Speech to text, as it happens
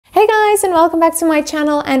guys, and welcome back to my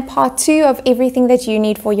channel and part 2 of everything that you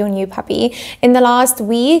need for your new puppy. In the last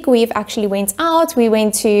week we've actually went out. We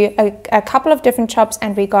went to a couple of different shops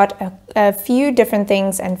and we got a few different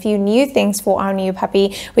things and few new things for our new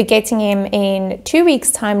puppy. We're getting him in 2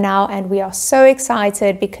 weeks time now, and we are so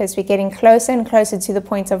excited because we're getting closer and closer to the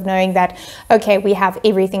point of knowing that, okay, we have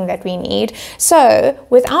everything that we need. So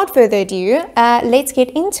without further ado, let's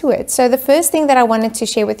get into it. So the first thing that I wanted to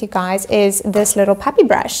share with you guys is this little puppy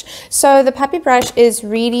brush. So the puppy brush is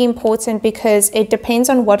really important because it depends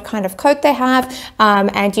on what kind of coat they have,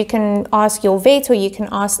 and you can ask your vet or you can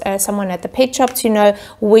ask someone at the pet shop to know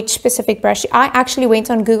which specific brush. I actually went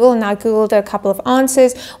on Google and I googled a couple of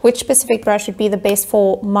answers which specific brush would be the best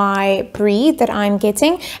for my breed that I'm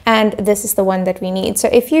getting, and this is the one that we need. So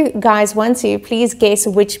if you guys want to, please guess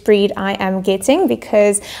which breed I am getting,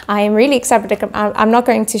 because I am really excited. I'm not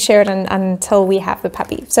going to share it until we have the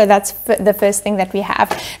puppy. So that's the first thing that we have.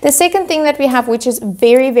 The second thing that we have, which is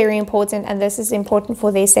very, very important, and this is important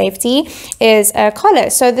for their safety, is a collar.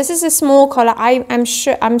 So this is a small collar.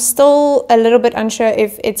 I'm still a little bit unsure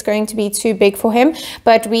if it's going to be too big for him,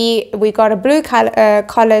 but we got a blue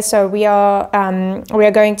collar, so we are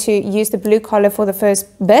going to use the blue collar for the first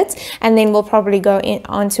bit, and then we'll probably go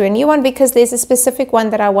onto a new one, because there's a specific one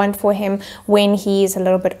that I want for him when he's a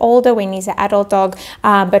little bit older, when he's an adult dog,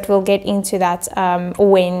 but we'll get into that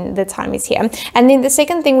when the time is here. And then the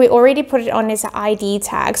second thing, we already put it on, is an ID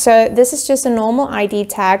tag. So this is just a normal ID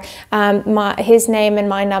tag. His name and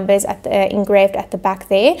my number is engraved at the back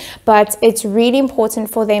there, but it's really important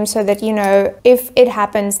for them so that, you know, if it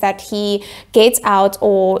happens that he gets out,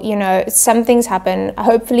 or, you know, some things happen,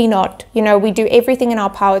 hopefully not, you know, we do everything in our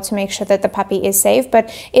power to make sure that the puppy is safe,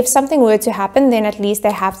 but if something were to happen, then at least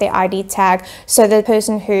they have their ID tag, so the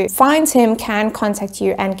person who finds him can contact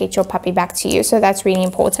you and get your puppy back to you. So that's really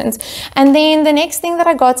important. And then the next thing that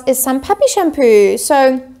I got is some puppy shampoo.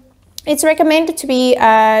 So it's recommended to be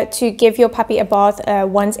to give your puppy a bath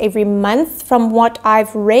once every month from what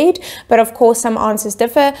I've read, but of course some answers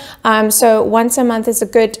differ. So once a month is a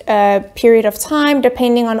good period of time,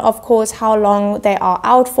 depending on, of course, how long they are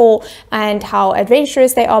out for and how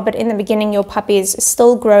adventurous they are. But in the beginning, your puppy is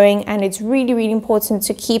still growing, and it's really, really important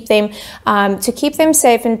to keep them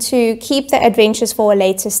safe and to keep the adventures for a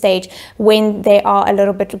later stage when they are a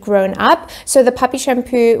little bit grown up. So the puppy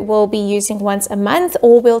shampoo we'll be using once a month,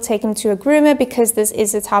 or we'll take him to a groomer, because this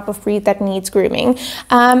is a type of breed that needs grooming.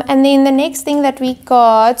 And then the next thing that we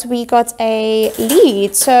got a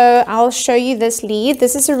lead. So I'll show you this lead.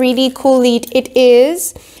 This is a really cool lead. It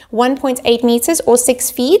is 1.8 meters or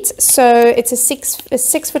 6 feet, so it's a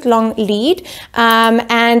six foot long lead,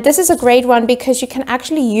 and this is a great one because you can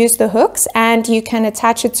actually use the hooks and you can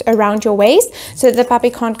attach it around your waist, so the puppy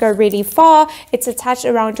can't go really far. It's attached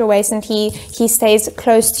around your waist, and he stays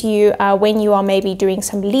close to you when you are maybe doing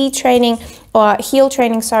some lead training or heel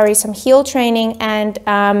training, some heel training, and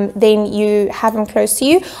then you have him close to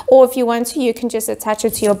you. Or if you want to, you can just attach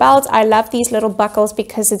it to your belt. I love these little buckles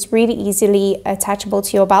because it's really easily attachable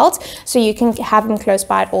to your belt, so you can have them close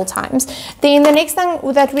by at all times. Then the next thing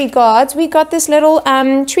that we got this little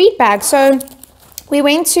treat bag. So we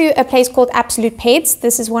went to a place called Absolute Pets.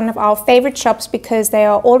 This is one of our favorite shops because they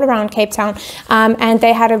are all around Cape Town, and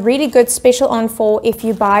they had a really good special on for if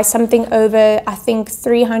you buy something over, I think,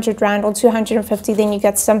 300 Rand or 250, then you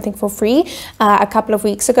get something for free a couple of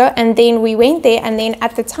weeks ago. And then we went there, and then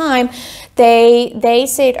at the time they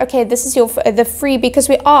said, okay, this is the free, because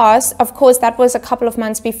we asked, of course, that was a couple of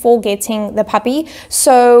months before getting the puppy,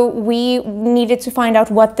 so we needed to find out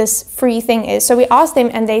what this free thing is. So we asked them,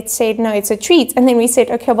 and they said, no, it's a treat. And then we said,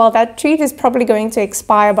 okay, well, that treat is probably going to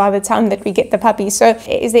expire by the time that we get the puppy. So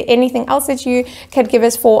is there anything else that you can give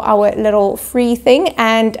us for our little free thing?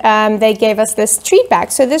 And they gave us this treat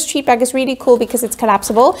bag. So this treat bag is really cool because it's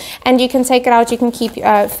collapsible, and you can take it out. You can keep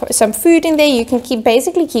some food in there. You can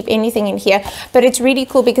basically keep anything in here, but it's really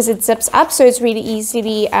cool because it zips up, so it's really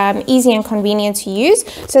easy and convenient to use.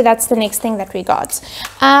 So that's the next thing that we got.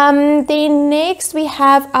 Then next we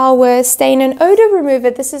have our stain and odor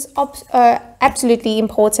remover. This is absolutely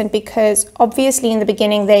important because obviously in the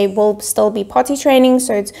beginning they will still be potty training,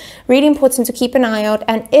 so it's really important to keep an eye out.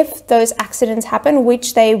 And if those accidents happen,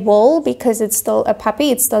 which they will, because it's still a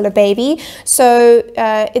puppy, it's still a baby, so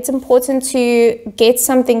it's important to get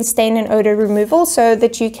something stain and odor removal so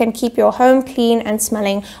that you can keep your home clean and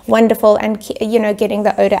smelling wonderful, and, you know, getting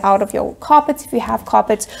the odor out of your carpets if you have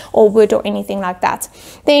carpets or wood or anything like that.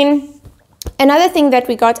 Then Another thing that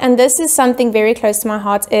we got, and this is something very close to my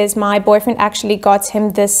heart, is my boyfriend actually got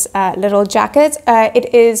him this little jacket.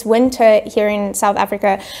 It is winter here in South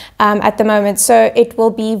Africa at the moment, so it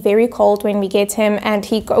will be very cold when we get him, and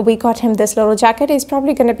we got him this little jacket. It's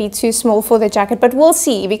probably going to be too small for the jacket, but we'll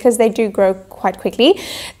see, because they do grow quite quickly.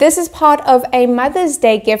 This is part of a Mother's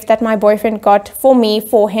Day gift that my boyfriend got for me,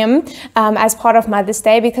 for him, as part of Mother's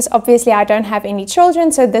Day, because obviously I don't have any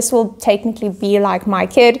children, so this will technically be like my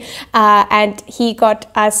kid, and he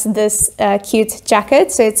got us this cute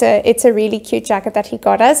jacket. So it's a really cute jacket that he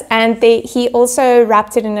got us, and he also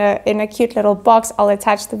wrapped it in a cute little box. I'll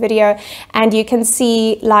attach the video, and you can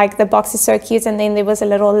see like the box is so cute, and then there was a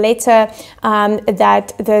little letter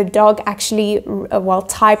that the dog actually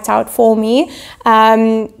typed out for me.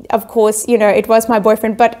 Of course, you know, it was my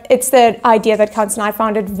boyfriend, but it's the idea that counts, and I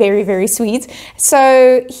found it very, very sweet.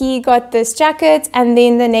 So he got this jacket, and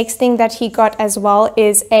then the next thing that he got as well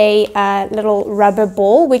is a little rubber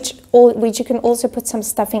ball, which you can also put some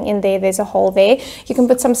stuffing in there. There's a hole there. You can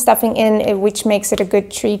put some stuffing in, which makes it a good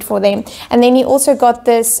treat for them. And then he also got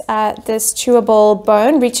this this chewable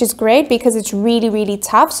bone, which is great because it's really, really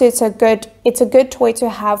tough. So it's a good toy to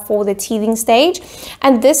have for the teething stage.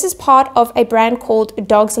 And this is part of a brand called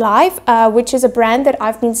Dog's Life, which is a brand that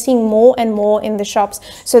I've been seeing more and more in the shops.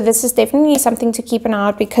 So this is definitely something to keep an eye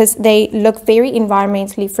out, because they look very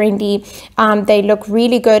environmentally friendly. They look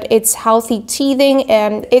really good. It's healthy teething.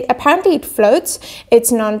 Apparently it floats.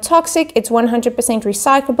 It's non-toxic. It's 100%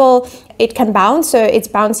 recyclable. It can bounce, so it's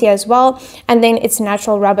bouncy as well. And then it's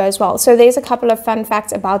natural rubber as well. So there's a couple of fun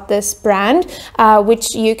facts about this brand,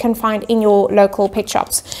 which you can find in your local pet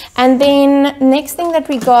shops. And then next thing that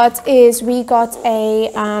we got is we got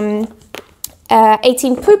a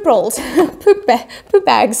 18 poop rolls, poop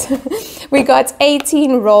bags. We got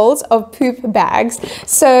 18 rolls of poop bags.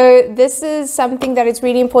 So this is something that is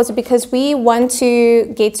really important, because we want to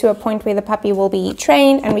get to a point where the puppy will be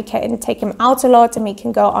trained and we can take him out a lot and we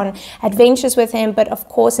can go on adventures with him. But of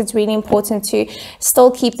course, it's really important to still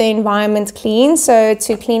keep the environment clean. So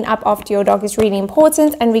to clean up after your dog is really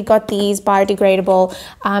important. And we got these biodegradable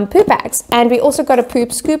poop bags. And we also got a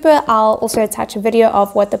poop scooper. I'll also attach a video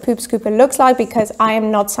of what the poop scooper looks like, because I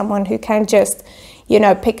am not someone who can just, you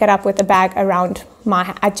know, pick it up with a bag around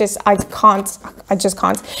my, I just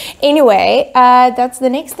can't. Anyway, that's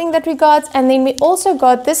the next thing that we got. And then we also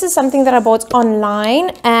got, this is something that I bought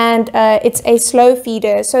online, and it's a slow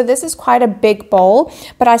feeder. So this is quite a big bowl,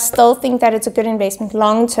 but I still think that it's a good investment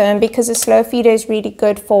long term, because a slow feeder is really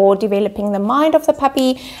good for developing the mind of the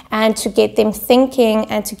puppy and to get them thinking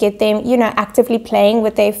and to get them, you know, actively playing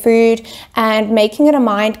with their food and making it a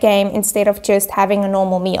mind game instead of just having a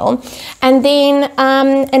normal meal. And then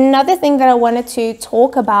another thing that I wanted to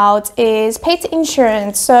talk about is pet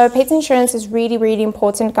insurance. So pet insurance is really, really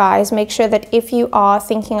important, guys. Make sure that if you are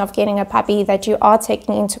thinking of getting a puppy, that you are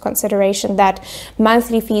taking into consideration that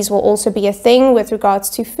monthly fees will also be a thing with regards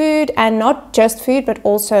to food, and not just food, but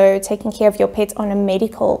also taking care of your pet on a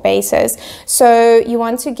medical basis. So you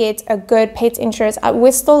want to get a good pet insurance.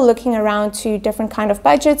 We're still looking around to different kind of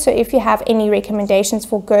budgets. So if you have any recommendations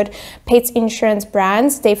for good pet insurance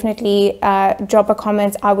brands, definitely drop a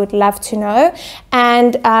comment. I would love to know.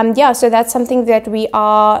 And yeah, so that's something that we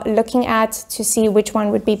are looking at to see which one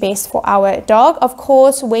would be best for our dog. Of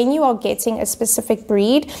course, when you are getting a specific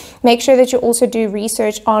breed, make sure that you also do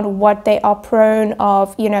research on what they are prone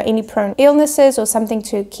of, you know, any prone illnesses or something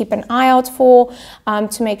to keep an eye out for,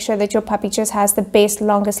 to make sure that your puppy just has the best,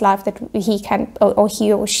 longest life that he can, or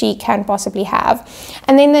he or she can possibly have.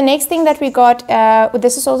 And then the next thing that we got,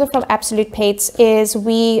 this is also from Absolute Pets, is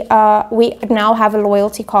we now have a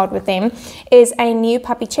loyalty card with them, is a new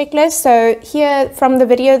puppy checklist. So here from the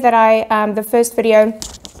video that the first video,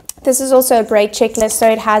 this is also a great checklist. So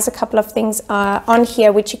it has a couple of things on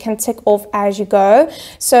here which you can tick off as you go.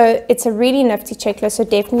 So it's a really nifty checklist, so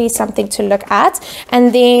definitely something to look at.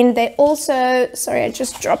 And then they also, sorry, I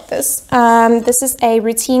just dropped this. This is a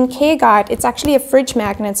routine care guide. It's actually a fridge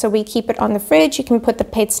magnet, so we keep it on the fridge. You can put the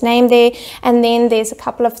pet's name there, and then there's a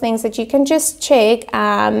couple of things that you can just check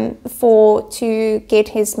to get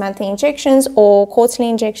his monthly injections or quarterly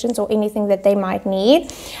injections or anything that they might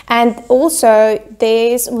need. And also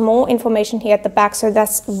there's more information here at the back, so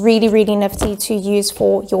that's really, really nifty to use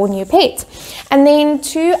for your new pet. And then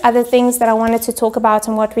two other things that I wanted to talk about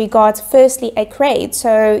and what we got. Firstly, a crate.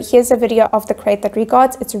 So here's a video of the crate that we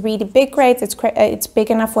got. It's a really big crate. It's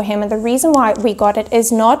big enough for him, and the reason why we got it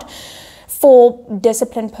is not for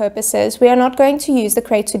discipline purposes. We are not going to use the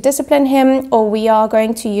crate to discipline him, or we are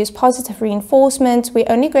going to use positive reinforcement. We're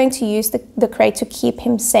only going to use the crate to keep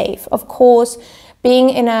him safe. Of course, being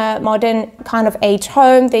in a modern kind of age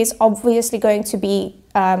home, there's obviously going to be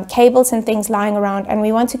cables and things lying around, and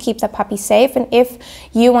we want to keep the puppy safe. And if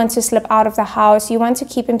you want to slip out of the house, you want to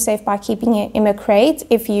keep him safe by keeping him in a crate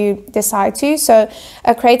if you decide to. So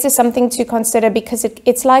a crate is something to consider, because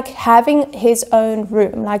it's like having his own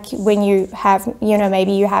room. Like when you have, you know,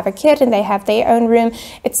 maybe you have a kid and they have their own room,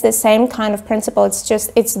 it's the same kind of principle. It's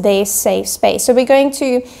just, it's their safe space. So we're going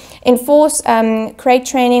to enforce crate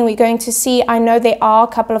training. We're going to see, I know there are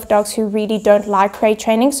a couple of dogs who really don't like crate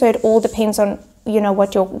training, so it all depends on, you know,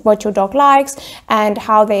 what your dog likes and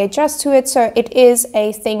how they adjust to it. So it is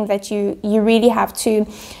a thing that you really have to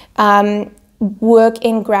work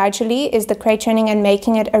in gradually, is the crate training and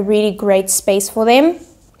making it a really great space for them.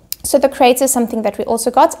 So the crates is something that we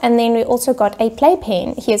also got, and then we also got a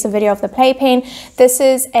playpen. Here's a video of the playpen. This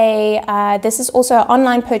is also an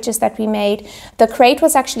online purchase that we made. The crate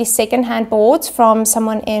was actually secondhand bought from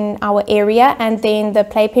someone in our area, and then the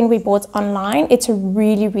playpen we bought online. It's a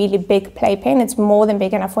really, really big playpen. It's more than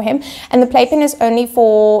big enough for him, and the playpen is only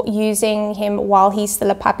for using him while he's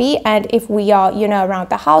still a puppy. And if we are, you know, around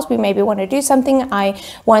the house, we maybe want to do something, I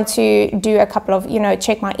want to do a couple of, you know,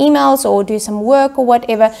 check my emails or do some work or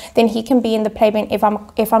whatever, then he can be in the playpen if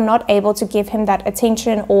I'm not able to give him that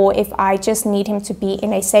attention, or if I just need him to be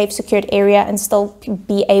in a safe, secured area and still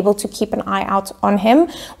be able to keep an eye out on him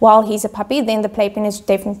while he's a puppy, then the playpen is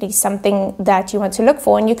definitely something that you want to look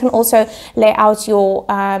for. And you can also lay out your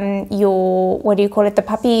what do you call it, the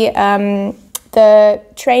puppy the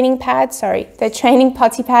training pads, the training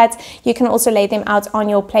potty pads. You can also lay them out on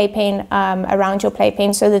your playpen, around your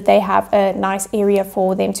playpen, so that they have a nice area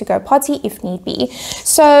for them to go potty if need be.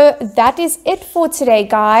 So that is it for today,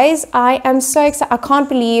 guys. I am so excited. I can't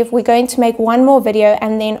believe we're going to make one more video,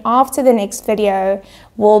 and then after the next video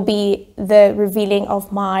will be the revealing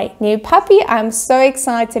of my new puppy. I'm so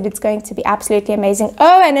excited. It's going to be absolutely amazing.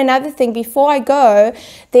 Oh, and another thing before I go,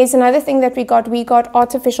 there's another thing that we got. We got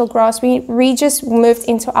artificial grass. We just moved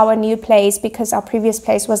into our new place because our previous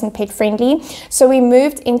place wasn't pet friendly. So we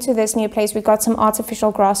moved into this new place. We got some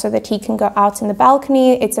artificial grass so that he can go out in the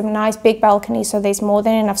balcony. It's a nice big balcony, so there's more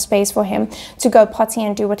than enough space for him to go potty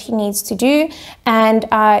and do what he needs to do. And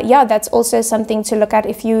yeah, that's also something to look at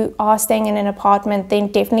if you are staying in an apartment.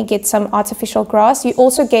 Then definitely get some artificial grass. You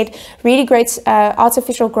also get really great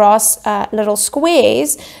artificial grass little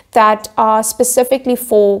squares that are specifically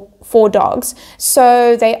for dogs.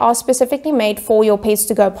 So they are specifically made for your pets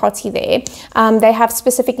to go potty there. They have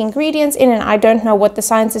specific ingredients in, and I don't know what the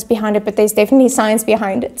science is behind it, but there's definitely science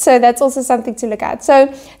behind it. So that's also something to look at.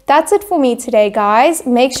 So that's it for me today, guys.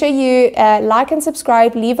 Make sure you like and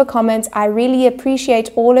subscribe, leave a comment. I really appreciate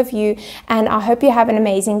all of you, and I hope you have an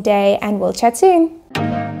amazing day, and we'll chat soon.